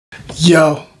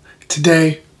Yo,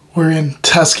 today we're in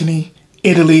Tuscany,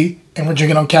 Italy, and we're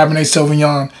drinking on Cabernet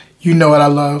Sauvignon. You know what I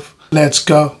love. Let's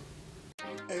go.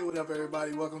 Hey, what up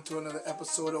everybody? Welcome to another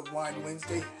episode of Wine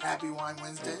Wednesday. Happy Wine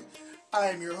Wednesday. I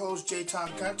am your host,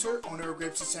 J-Tom Gunter, owner of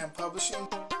Grapes and Sand Publishing.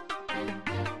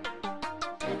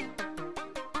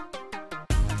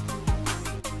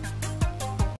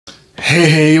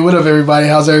 Hey, what up everybody?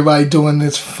 How's everybody doing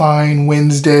this fine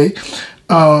Wednesday?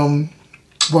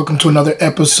 Welcome to another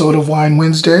episode of Wine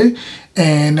Wednesday.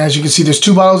 And as you can see, there's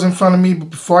two bottles in front of me. But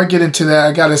before I get into that,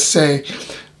 I gotta say,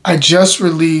 I just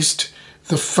released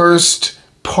the first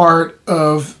part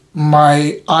of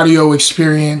my audio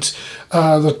experience,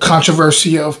 the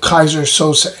controversy of Kaiser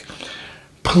Sose.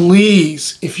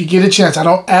 Please, if you get a chance, I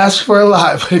don't ask for a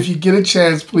lot, but if you get a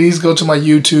chance, please go to my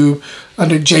YouTube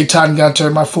under J-Tom Gunter,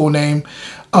 my full name,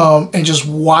 and just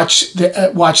watch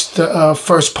the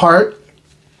first part.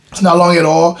 It's not long at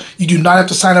all. You do not have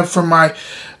to sign up for my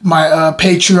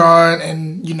Patreon,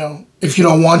 and if you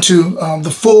don't want to, the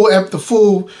full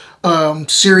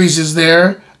series is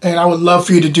there, and I would love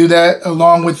for you to do that.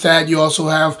 Along with that, you also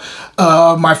have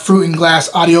my Fruit and Glass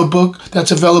audiobook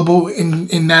that's available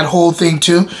in that whole thing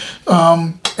too,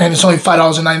 and it's only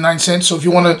 $5.99. So if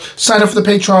you want to sign up for the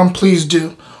Patreon, please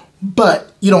do,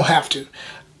 but you don't have to.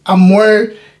 I'm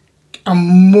more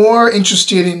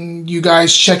interested in you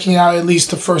guys checking out at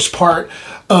least the first part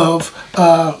of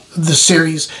the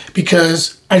series,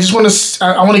 because I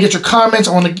want to get your comments.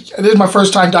 This is my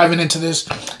first time diving into this,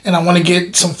 and I want to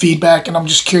get some feedback, and I'm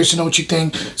just curious to know what you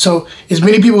think. So as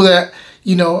many people that,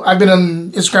 I've been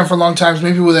on Instagram for a long time, as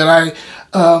many people that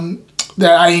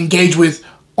I engage with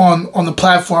on the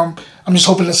platform, I'm just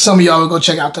hoping that some of y'all will go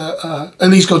check out at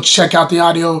least go check out the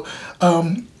audio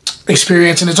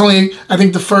experience. And it's only, I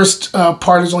think the first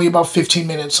part is only about 15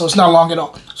 minutes, so it's not long at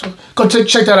all. So go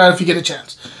check that out if you get a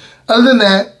chance. Other than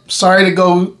that, sorry to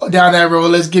go down that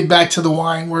road. Let's get back to the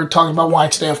wine. We're talking about wine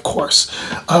today, of course.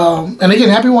 And again,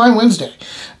 happy Wine Wednesday.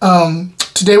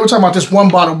 Today we're talking about this one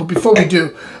bottle, but before we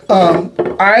do,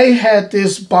 I had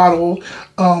this bottle.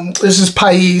 This is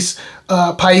Pais.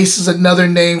 Pais is another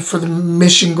name for the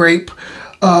mission grape.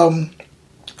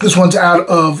 This one's out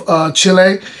of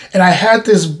Chile, and I had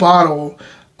this bottle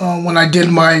when I did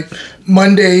my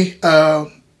Monday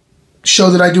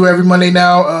show that I do every Monday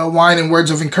now, Wine and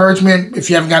Words of Encouragement. If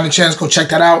you haven't gotten a chance, go check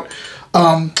that out.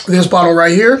 This bottle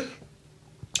right here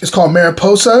is called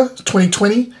Mariposa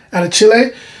 2020 out of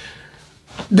Chile.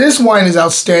 This wine is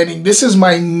outstanding. This is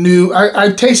my new,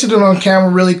 I tasted it on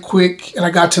camera really quick, and I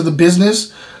got to the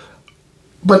business.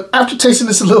 But after tasting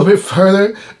this a little bit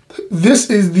further, this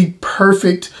is the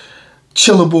perfect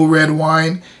chillable red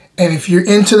wine. And if you're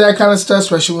into that kind of stuff,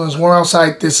 especially when it's warm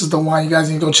outside, this is the wine. You guys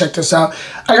need to go check this out.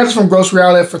 I got this from Grocery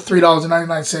Outlet for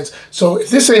 $3.99. So if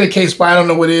this ain't a case buy, I don't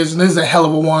know what is. And this is a hell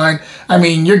of a wine. I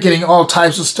mean, you're getting all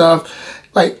types of stuff.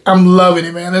 Like, I'm loving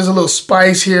it, man. There's a little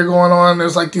spice here going on.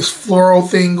 There's like this floral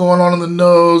thing going on in the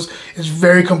nose. It's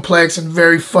very complex and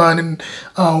very fun. And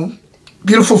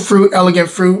beautiful fruit, elegant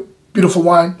fruit. Beautiful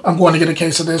wine. I'm going to get a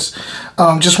case of this.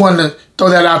 Just wanted to throw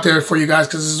that out there for you guys,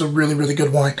 because this is a really, really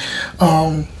good wine.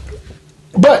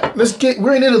 But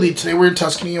we're in Italy today. We're in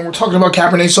Tuscany, and we're talking about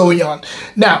Cabernet Sauvignon.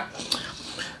 Now,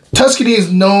 Tuscany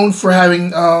is known for having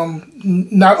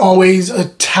not always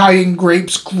Italian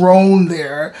grapes grown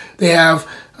there. They have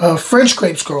French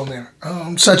grapes grown there,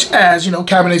 such as,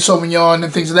 Cabernet Sauvignon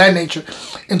and things of that nature.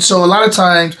 And so a lot of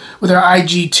times with their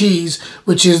IGTs,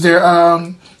 which is their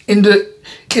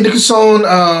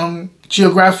Indicazione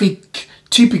Geographic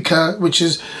Tipica, which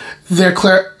is their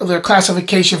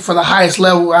classification for the highest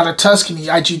level out of Tuscany,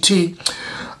 IGT.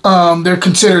 They're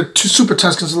considered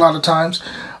Super-Tuscans a lot of times.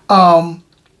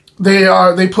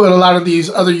 They put a lot of these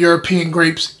other European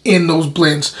grapes in those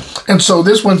blends. And so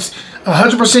this one's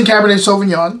 100% Cabernet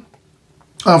Sauvignon,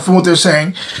 from what they're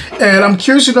saying. And I'm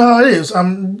curious to know how it is.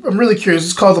 I'm really curious.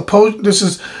 It's called this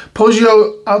is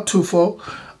Poggio al Tuffo.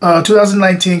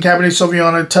 2019 Cabernet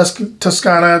Sauvignon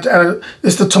Toscana.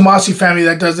 It's the Tomasi family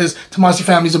that does this. Tomasi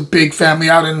family is a big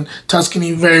family out in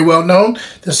Tuscany, very well known.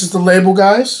 This is the label,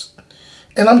 guys.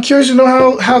 And I'm curious to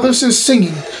know how this is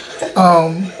singing.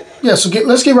 Yeah, so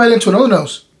let's get right into it. On the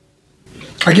nose,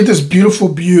 I get this beautiful,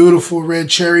 beautiful red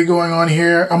cherry going on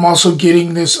here. I'm also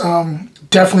getting this,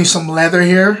 definitely some leather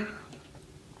here.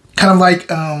 Kind of like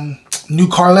new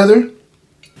car leather.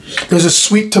 There's a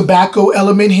sweet tobacco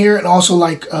element here, and also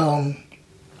like, I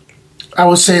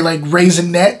would say like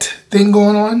raisinette thing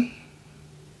going on.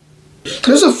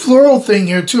 There's a floral thing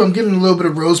here too. I'm getting a little bit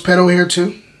of rose petal here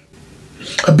too.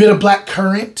 A bit of black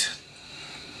currant.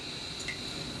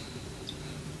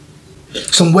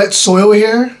 Some wet soil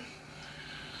here.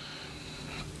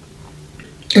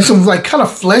 And some like kind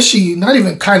of fleshy, not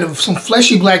even kind of, some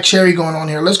fleshy black cherry going on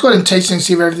here. Let's go ahead and taste it and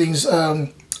see if everything's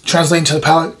translating to the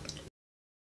palate.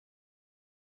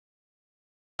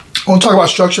 I want to talk about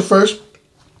structure first.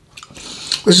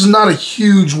 This is not a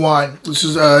huge wine. This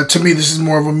is, to me, this is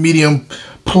more of a medium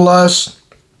plus.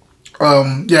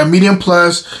 Yeah, medium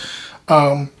plus.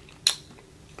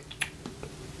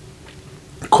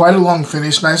 Quite a long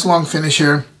finish. Nice long finish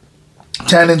here.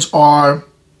 Tannins are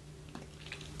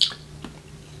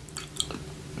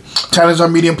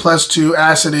medium plus to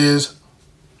acid is.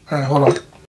 All right, hold on.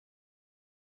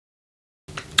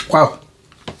 Wow,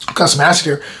 got some acid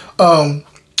here.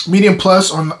 Medium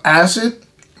plus on acid.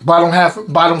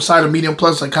 Bottom side of medium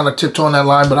plus. I kind of tiptoeing that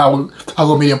line, but I'll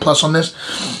go medium plus on this.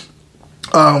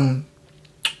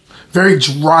 Very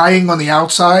drying on the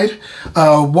outside.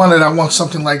 One that I want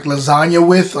something like lasagna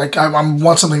with. Like I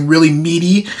want something really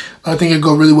meaty. I think it'd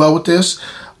go really well with this.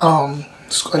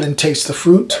 Let's go ahead and taste the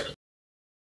fruit.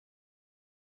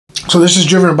 So this is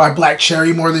driven by black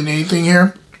cherry more than anything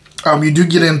here. You do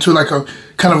get into like a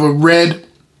kind of a red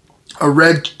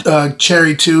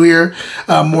cherry too here,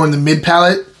 more in the mid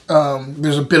palate.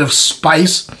 There's a bit of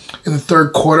spice in the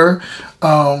third quarter,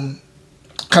 kind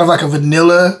of like a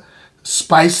vanilla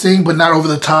spice thing, but not over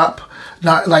the top.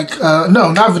 Not like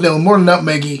no, not vanilla, more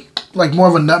nutmeggy, like more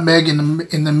of a nutmeg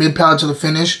in the mid palate to the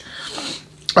finish.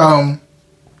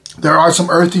 There are some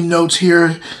earthy notes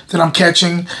here that I'm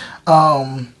catching.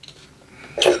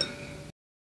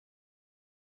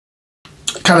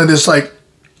 Kind of this like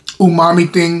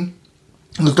umami thing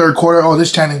in the third quarter. Oh,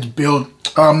 this tannins build.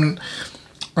 I'm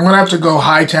gonna have to go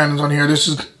high tannins on here. It's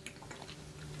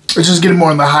just getting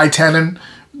more in the high tannin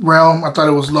realm. I thought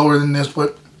it was lower than this,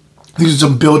 but these are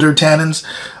some builder tannins.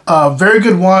 Very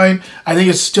good wine. I think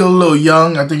it's still a little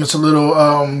young. I think it's a little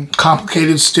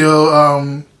complicated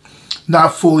still.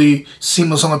 Not fully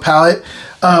seamless on the palate,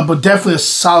 but definitely a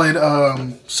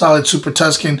solid Super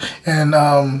Tuscan. And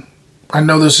I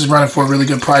know this is running for a really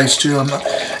good price too.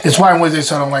 It's Wine Wednesday,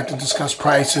 so I don't like to discuss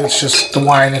price. It's just the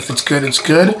wine. If it's good, it's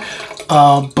good.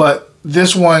 But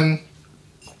this one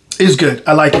is good.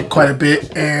 I like it quite a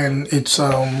bit, and it's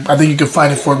I think you can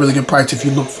find it for a really good price if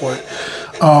you look for it.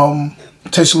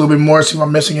 Taste a little bit more, see if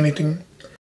I'm missing anything.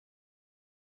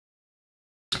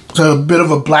 So a bit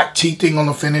of a black tea thing on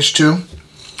the finish too.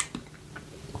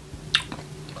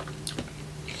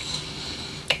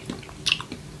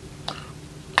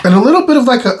 And a little bit of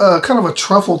like a kind of a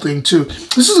truffle thing too.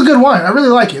 This is a good wine. I really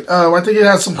like it. I think it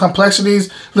has some complexities,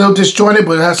 a little disjointed,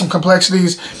 but it has some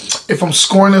complexities. If I'm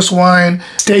scoring this wine,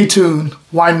 stay tuned.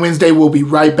 Wine Wednesday will be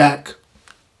right back.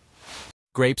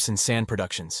 Grapes and Sand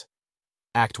Productions.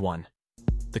 Act 1.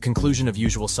 The conclusion of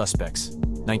Usual Suspects,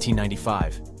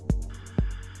 1995.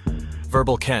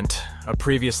 Verbal Kent, a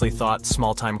previously thought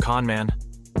small-time con man,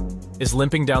 is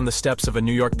limping down the steps of a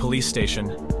New York police station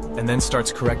and then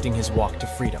starts correcting his walk to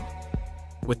freedom.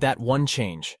 With that one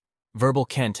change, Verbal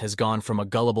Kent has gone from a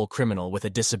gullible criminal with a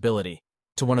disability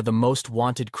to one of the most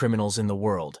wanted criminals in the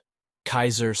world,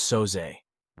 Kaiser Soze.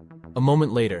 A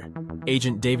moment later,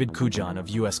 Agent David Kujan of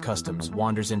U.S. Customs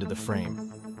wanders into the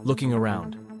frame, looking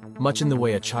around, much in the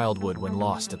way a child would when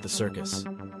lost at the circus.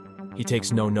 He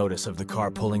takes no notice of the car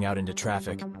pulling out into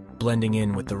traffic, blending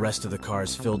in with the rest of the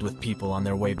cars filled with people on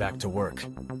their way back to work.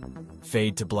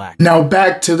 Fade to black. Now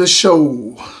back to the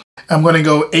show. I'm going to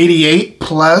go 88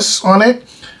 plus on it.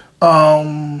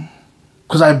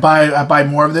 Because I buy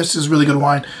more of this. It's really good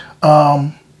wine.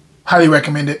 Highly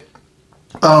recommend it.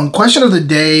 Question of the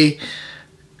day.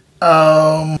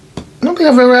 I don't think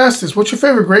I've ever asked this. What's your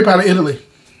favorite grape out of Italy?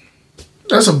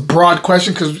 That's a broad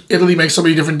question because Italy makes so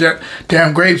many different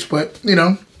damn grapes. But, you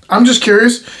know, I'm just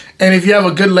curious. And if you have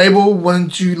a good label, one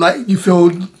you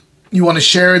feel you want to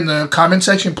share in the comment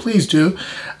section, please do.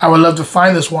 I would love to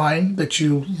find this wine that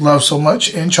you love so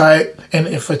much and try it. And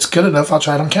if it's good enough, I'll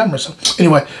try it on camera. So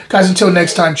anyway, guys, until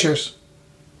next time, cheers.